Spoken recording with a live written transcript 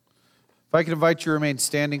If I could invite you to remain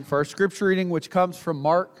standing for our scripture reading, which comes from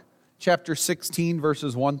Mark chapter 16,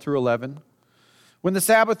 verses 1 through 11. When the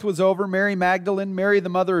Sabbath was over, Mary Magdalene, Mary the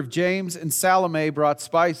mother of James, and Salome brought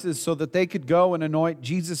spices so that they could go and anoint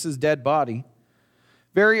Jesus' dead body.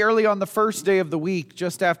 Very early on the first day of the week,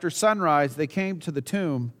 just after sunrise, they came to the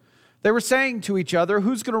tomb. They were saying to each other,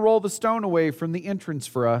 "Who's going to roll the stone away from the entrance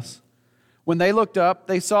for us?" When they looked up,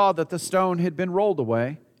 they saw that the stone had been rolled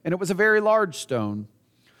away, and it was a very large stone.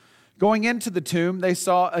 Going into the tomb, they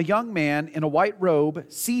saw a young man in a white robe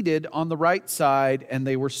seated on the right side, and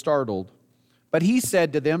they were startled. But he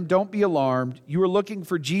said to them, "Don't be alarmed. You are looking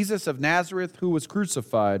for Jesus of Nazareth who was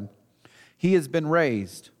crucified. He has been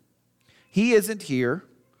raised. He isn't here.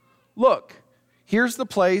 Look, here's the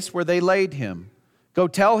place where they laid him. Go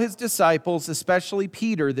tell his disciples, especially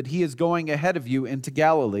Peter, that he is going ahead of you into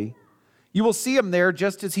Galilee. You will see him there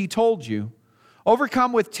just as he told you."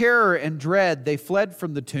 Overcome with terror and dread, they fled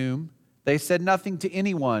from the tomb. They said nothing to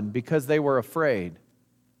anyone because they were afraid.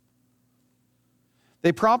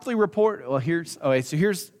 They promptly report. Here's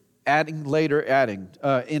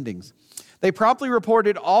endings. They promptly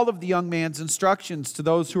reported all of the young man's instructions to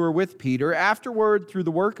those who were with Peter. Afterward, through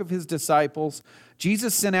the work of his disciples,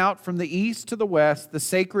 Jesus sent out from the east to the west the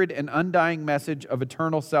sacred and undying message of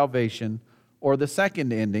eternal salvation, or the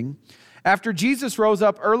second ending. After Jesus rose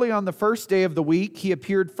up early on the first day of the week, he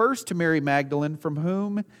appeared first to Mary Magdalene, from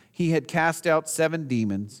whom he had cast out 7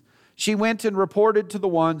 demons. She went and reported to the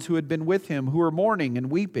ones who had been with him, who were mourning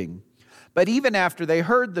and weeping. But even after they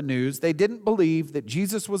heard the news, they didn't believe that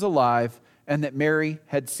Jesus was alive and that Mary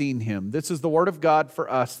had seen him. This is the word of God for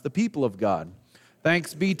us, the people of God.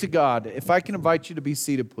 Thanks be to God. If I can invite you to be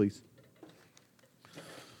seated, please.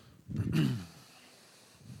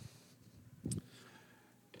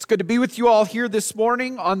 It's good to be with you all here this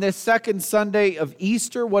morning on this second Sunday of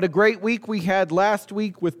Easter. What a great week we had last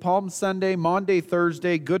week with Palm Sunday, Maundy,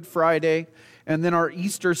 Thursday, Good Friday, and then our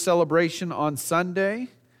Easter celebration on Sunday.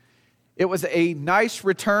 It was a nice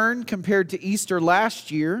return compared to Easter last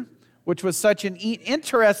year, which was such an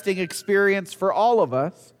interesting experience for all of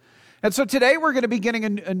us. And so today we're going to be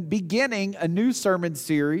beginning a new sermon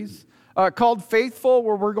series called Faithful,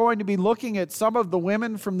 where we're going to be looking at some of the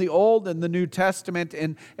women from the Old and the New Testament.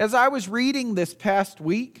 And as I was reading this past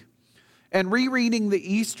week and rereading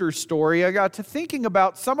the Easter story, I got to thinking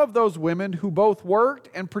about some of those women who both worked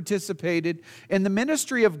and participated in the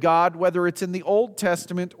ministry of God, whether it's in the Old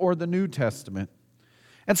Testament or the New Testament.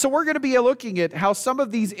 And so we're going to be looking at how some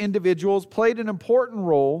of these individuals played an important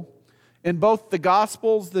role in both the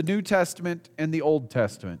Gospels, the New Testament, and the Old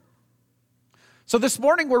Testament. So this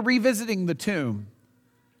morning we're revisiting the tomb,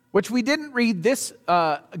 which we didn't read this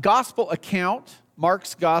gospel account,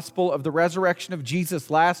 Mark's gospel of the resurrection of Jesus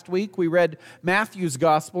last week. We read Matthew's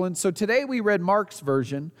gospel, and so today we read Mark's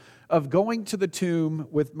version of going to the tomb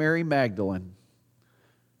with Mary Magdalene.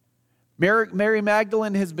 Mary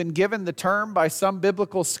Magdalene has been given the term by some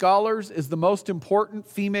biblical scholars as the most important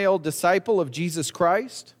female disciple of Jesus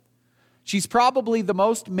Christ. She's probably the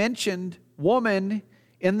most mentioned woman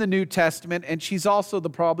in the New Testament, and she's also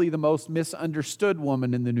probably the most misunderstood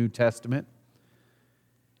woman in the New Testament.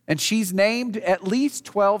 And she's named at least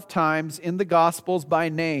 12 times in the Gospels by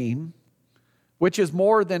name, which is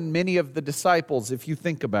more than many of the disciples if you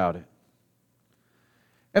think about it.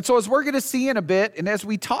 And so as we're going to see in a bit, and as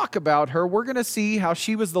we talk about her, we're going to see how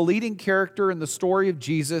she was the leading character in the story of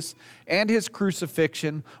Jesus and his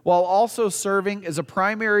crucifixion, while also serving as a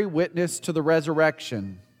primary witness to the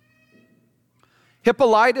resurrection.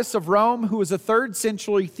 Hippolytus of Rome, who was a 3rd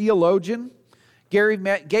century theologian,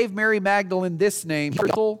 gave Mary Magdalene this name,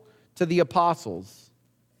 to the apostles,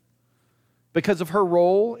 because of her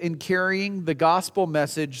role in carrying the gospel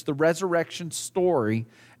message, the resurrection story,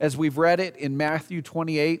 as we've read it in Matthew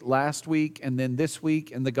 28 last week, and then this week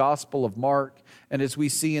in the Gospel of Mark, and as we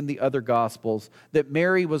see in the other Gospels, that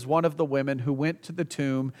Mary was one of the women who went to the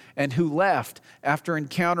tomb and who left after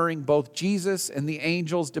encountering both Jesus and the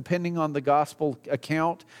angels, depending on the gospel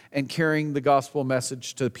account, and carrying the gospel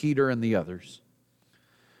message to Peter and the others.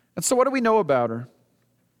 And so what do we know about her?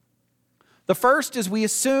 The first is we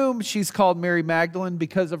assume she's called Mary Magdalene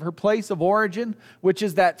because of her place of origin, which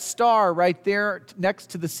is that star right there next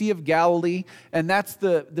to the Sea of Galilee. And that's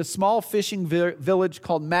the small fishing village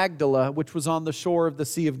called Magdala, which was on the shore of the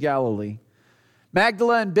Sea of Galilee.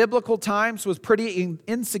 Magdala in biblical times was pretty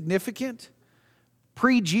insignificant.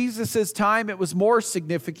 Pre-Jesus' time, it was more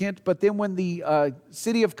significant, but then when the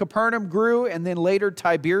city of Capernaum grew, and then later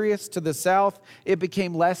Tiberias to the south, it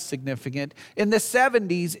became less significant. In the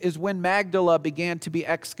 70s is when Magdala began to be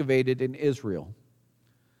excavated in Israel.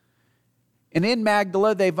 And in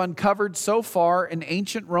Magdala, they've uncovered so far an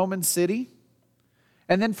ancient Roman city.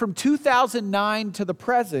 And then from 2009 to the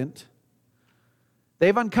present,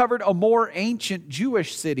 they've uncovered a more ancient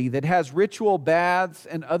Jewish city that has ritual baths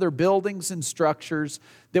and other buildings and structures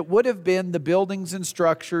that would have been the buildings and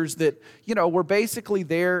structures that, were basically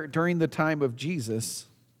there during the time of Jesus.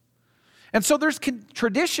 And so there's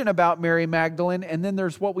tradition about Mary Magdalene, and then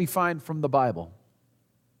there's what we find from the Bible.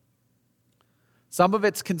 Some of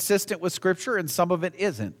it's consistent with Scripture, and some of it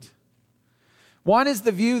isn't. One is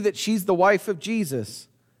the view that she's the wife of Jesus.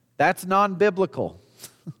 That's non-biblical.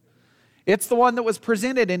 It's the one that was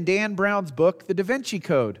presented in Dan Brown's book, The Da Vinci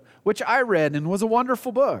Code, which I read and was a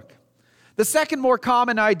wonderful book. The second more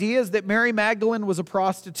common idea is that Mary Magdalene was a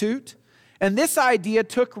prostitute. And this idea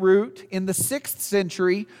took root in the 6th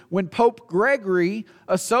century when Pope Gregory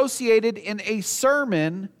associated in a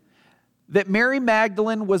sermon that Mary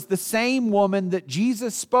Magdalene was the same woman that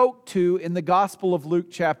Jesus spoke to in the Gospel of Luke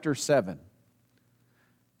chapter 7.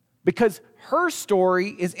 Because her story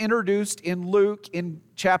is introduced in Luke in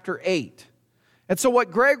chapter 8. And so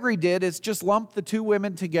what Gregory did is just lump the two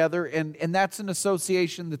women together, and that's an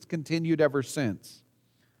association that's continued ever since.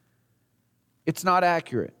 It's not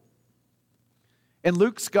accurate. In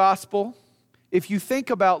Luke's Gospel, if you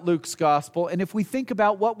think about Luke's Gospel, and if we think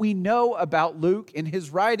about what we know about Luke in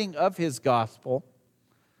his writing of his Gospel,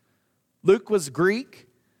 Luke was Greek.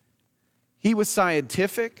 He was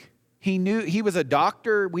scientific. He was a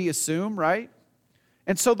doctor, we assume, right?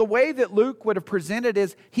 And so the way that Luke would have presented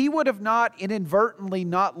is he would have not inadvertently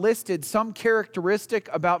not listed some characteristic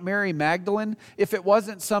about Mary Magdalene if it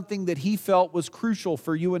wasn't something that he felt was crucial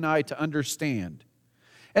for you and I to understand.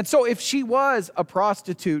 And so if she was a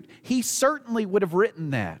prostitute, he certainly would have written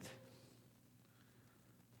that.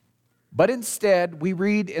 But instead, we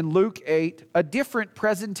read in Luke 8 a different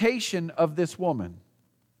presentation of this woman,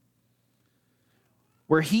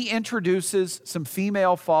 where he introduces some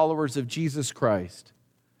female followers of Jesus Christ.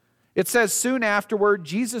 It says, soon afterward,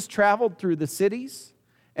 Jesus traveled through the cities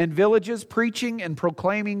and villages, preaching and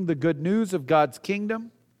proclaiming the good news of God's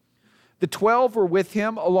kingdom. The 12 were with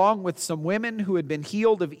him, along with some women who had been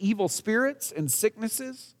healed of evil spirits and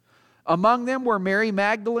sicknesses. Among them were Mary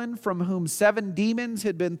Magdalene, from whom 7 demons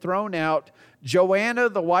had been thrown out, Joanna,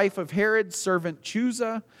 the wife of Herod's servant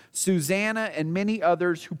Chuza, Susanna, and many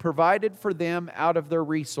others who provided for them out of their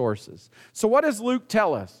resources. So what does Luke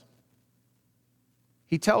tell us?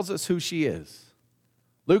 He tells us who she is.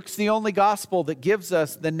 Luke's the only gospel that gives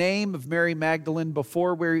us the name of Mary Magdalene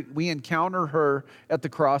before we encounter her at the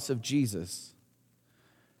cross of Jesus.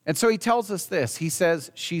 And so he tells us this. He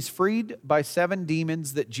says she's freed by 7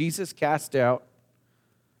 demons that Jesus cast out.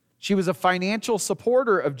 She was a financial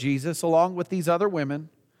supporter of Jesus along with these other women.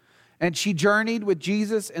 And she journeyed with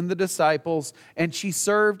Jesus and the disciples, and she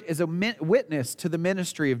served as a witness to the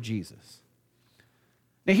ministry of Jesus.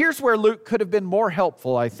 Now here's where Luke could have been more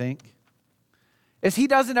helpful, I think, is he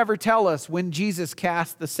doesn't ever tell us when Jesus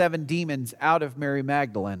cast the 7 demons out of Mary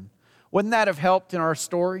Magdalene. Wouldn't that have helped in our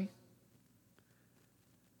story?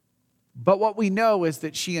 But what we know is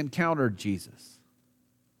that she encountered Jesus.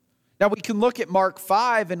 Now we can look at Mark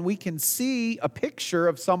 5 and we can see a picture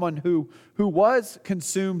of someone who was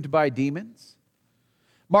consumed by demons.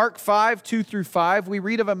 Mark 5, 2 through 5, we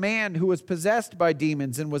read of a man who was possessed by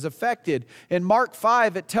demons and was affected. In Mark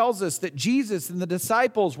 5, it tells us that Jesus and the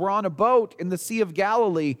disciples were on a boat in the Sea of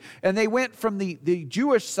Galilee, and they went from the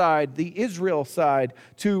Jewish side, the Israel side,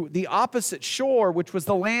 to the opposite shore, which was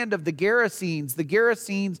the land of the Gerasenes. The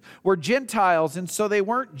Gerasenes were Gentiles, and so they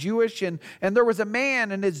weren't Jewish. And there was a man,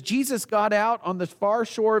 and as Jesus got out on the far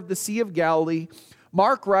shore of the Sea of Galilee,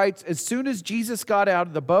 Mark writes, as soon as Jesus got out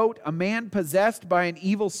of the boat, a man possessed by an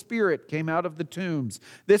evil spirit came out of the tombs.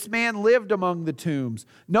 This man lived among the tombs.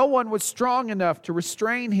 No one was strong enough to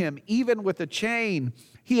restrain him, even with a chain.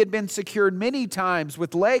 He had been secured many times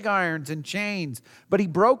with leg irons and chains, but he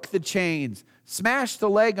broke the chains, smashed the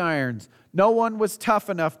leg irons. No one was tough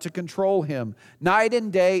enough to control him. Night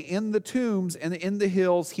and day in the tombs and in the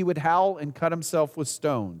hills, he would howl and cut himself with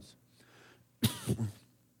stones.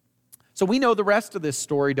 So we know the rest of this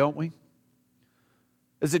story, don't we?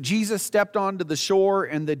 Is that Jesus stepped onto the shore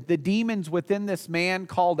and the demons within this man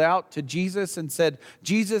called out to Jesus and said,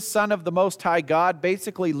 Jesus, Son of the Most High God,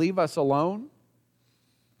 basically leave us alone.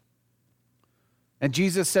 And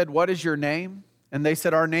Jesus said, what is your name? And they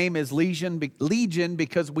said, our name is Legion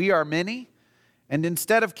because we are many. And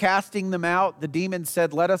instead of casting them out, the demons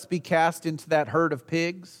said, let us be cast into that herd of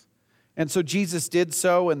pigs. And so Jesus did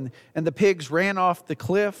so, and the pigs ran off the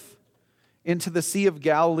cliff into the Sea of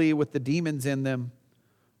Galilee with the demons in them.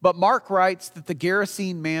 But Mark writes that the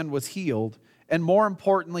Gerasene man was healed, and more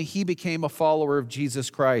importantly, he became a follower of Jesus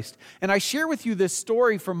Christ. And I share with you this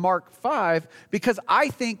story from Mark 5 because I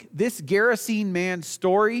think this Gerasene man's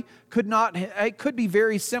story could be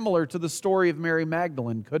very similar to the story of Mary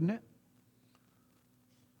Magdalene, couldn't it?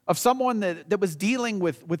 Of someone that was dealing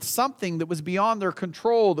with something that was beyond their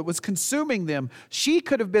control, that was consuming them. She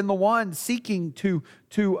could have been the one seeking to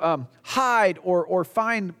hide or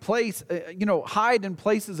find place, hide in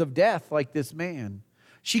places of death like this man.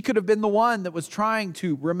 She could have been the one that was trying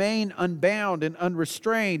to remain unbound and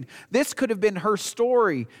unrestrained. This could have been her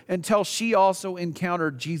story until she also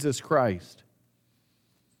encountered Jesus Christ.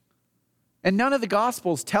 And none of the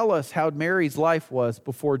Gospels tell us how Mary's life was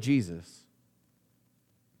before Jesus.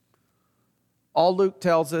 All Luke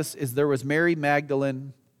tells us is there was Mary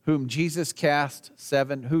Magdalene, who Jesus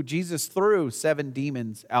threw 7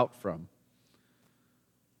 demons out from.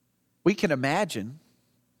 We can imagine,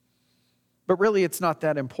 but really it's not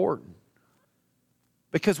that important.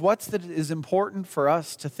 Because what is important for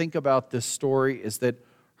us to think about this story is that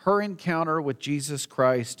her encounter with Jesus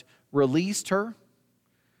Christ released her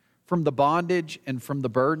from the bondage and from the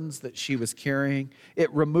burdens that she was carrying.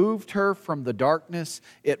 It removed her from the darkness.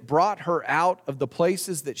 It brought her out of the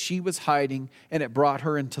places that she was hiding, and it brought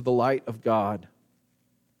her into the light of God.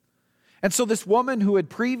 And so this woman who had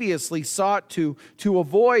previously sought to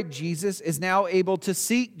avoid Jesus is now able to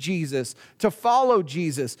seek Jesus, to follow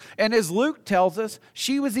Jesus. And as Luke tells us,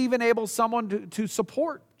 she was even able to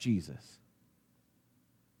support Jesus.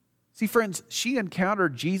 See, friends, she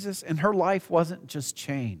encountered Jesus and her life wasn't just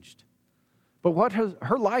changed, but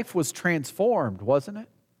her life was transformed, wasn't it?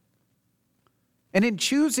 And in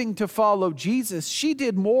choosing to follow Jesus, she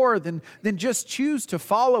did more than just choose to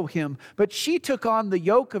follow him, but she took on the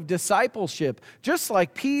yoke of discipleship, just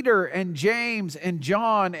like Peter and James and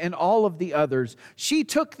John and all of the others. She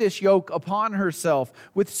took this yoke upon herself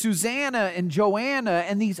with Susanna and Joanna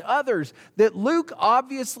and these others that Luke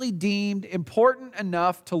obviously deemed important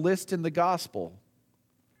enough to list in the gospel.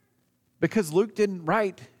 Because Luke didn't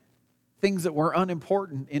write things that were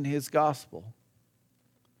unimportant in his gospel.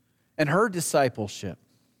 And her discipleship,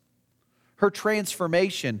 her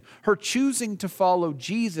transformation, her choosing to follow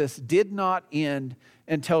Jesus did not end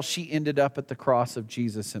until she ended up at the cross of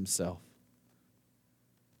Jesus himself.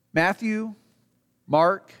 Matthew,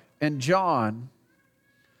 Mark, and John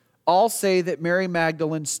all say that Mary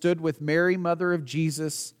Magdalene stood with Mary, mother of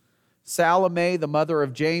Jesus, Salome, the mother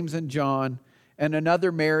of James and John, and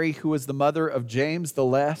another Mary who was the mother of James the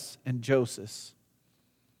Less and Joseph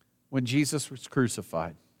when Jesus was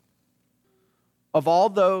crucified. Of all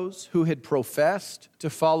those who had professed to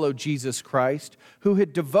follow Jesus Christ, who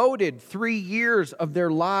had devoted 3 years of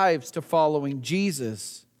their lives to following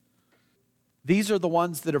Jesus, these are the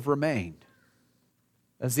ones that have remained.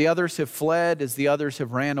 As the others have fled, as the others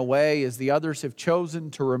have ran away, as the others have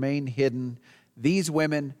chosen to remain hidden, these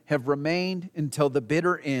women have remained until the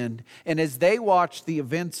bitter end. And as they watched the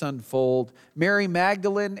events unfold, Mary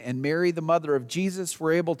Magdalene and Mary, the mother of Jesus,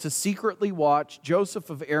 were able to secretly watch Joseph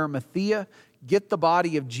of Arimathea get the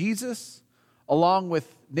body of Jesus, along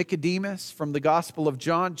with Nicodemus from the Gospel of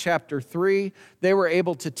John chapter 3. They were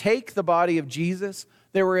able to take the body of Jesus.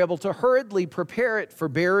 They were able to hurriedly prepare it for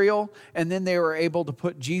burial, and then they were able to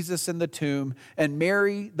put Jesus in the tomb. And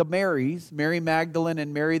Mary Magdalene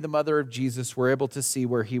and Mary, the mother of Jesus, were able to see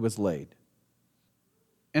where he was laid.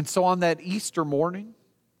 And so on that Easter morning,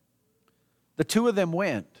 the two of them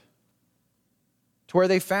went to where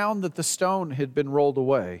they found that the stone had been rolled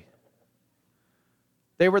away.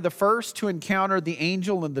 They were the first to encounter the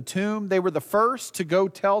angel in the tomb. They were the first to go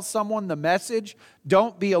tell someone the message.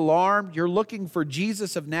 Don't be alarmed. You're looking for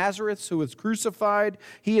Jesus of Nazareth who was crucified.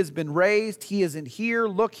 He has been raised. He isn't here.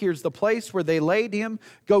 Look, here's the place where they laid him.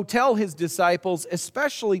 Go tell his disciples,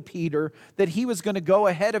 especially Peter, that he was going to go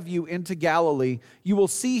ahead of you into Galilee. You will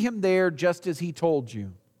see him there just as he told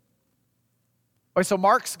you. All right, so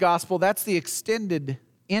Mark's gospel, that's the extended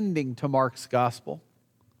ending to Mark's gospel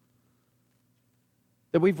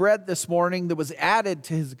that we've read this morning, that was added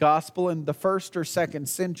to his gospel in the 1st or 2nd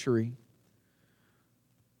century.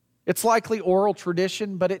 It's likely oral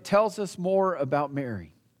tradition, but it tells us more about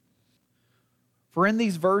Mary. For in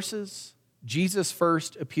these verses, Jesus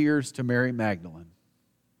first appears to Mary Magdalene.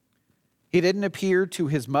 He didn't appear to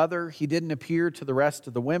his mother. He didn't appear to the rest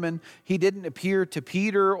of the women. He didn't appear to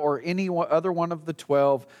Peter or any other one of the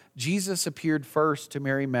 12. Jesus appeared first to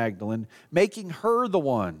Mary Magdalene, making her the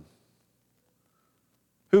one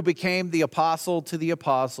who became the apostle to the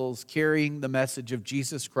apostles, carrying the message of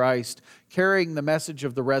Jesus Christ, carrying the message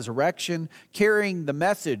of the resurrection, carrying the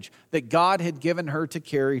message that God had given her to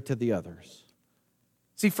carry to the others.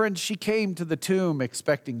 See, friends, she came to the tomb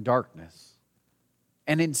expecting darkness.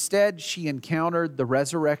 And instead, she encountered the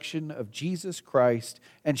resurrection of Jesus Christ,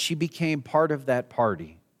 and she became part of that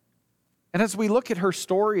party. And as we look at her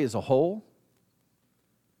story as a whole,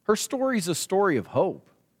 her story is a story of hope.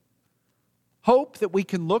 Hope that we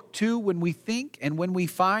can look to when we think and when we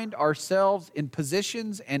find ourselves in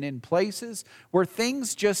positions and in places where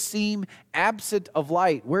things just seem absent of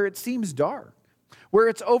light, where it seems dark, where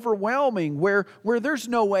it's overwhelming, where there's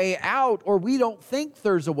no way out, or we don't think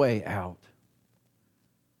there's a way out.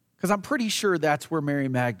 Because I'm pretty sure that's where Mary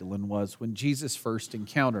Magdalene was when Jesus first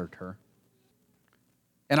encountered her.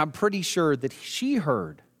 And I'm pretty sure that she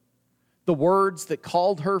heard the words that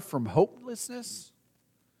called her from hopelessness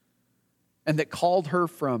and that called her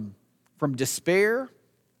from despair.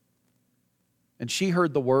 And she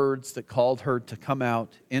heard the words that called her to come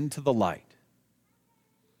out into the light.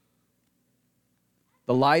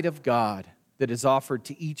 The light of God that is offered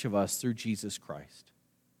to each of us through Jesus Christ.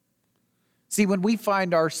 See, when we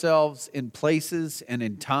find ourselves in places and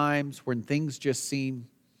in times when things just seem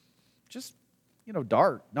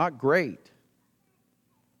dark, not great,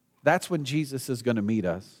 that's when Jesus is going to meet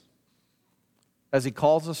us. As he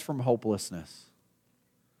calls us from hopelessness,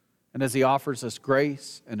 and as he offers us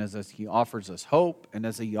grace, and as he offers us hope, and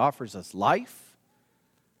as he offers us life,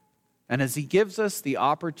 and as he gives us the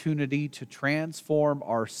opportunity to transform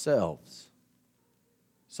ourselves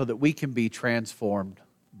so that we can be transformed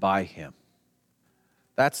by him.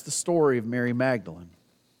 That's the story of Mary Magdalene,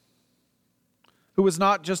 who was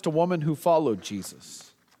not just a woman who followed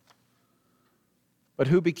Jesus, but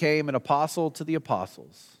who became an apostle to the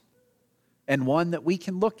apostles, and one that we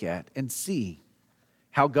can look at and see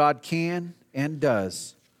how God can and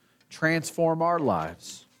does transform our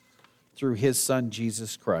lives through his Son,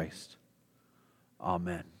 Jesus Christ.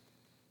 Amen.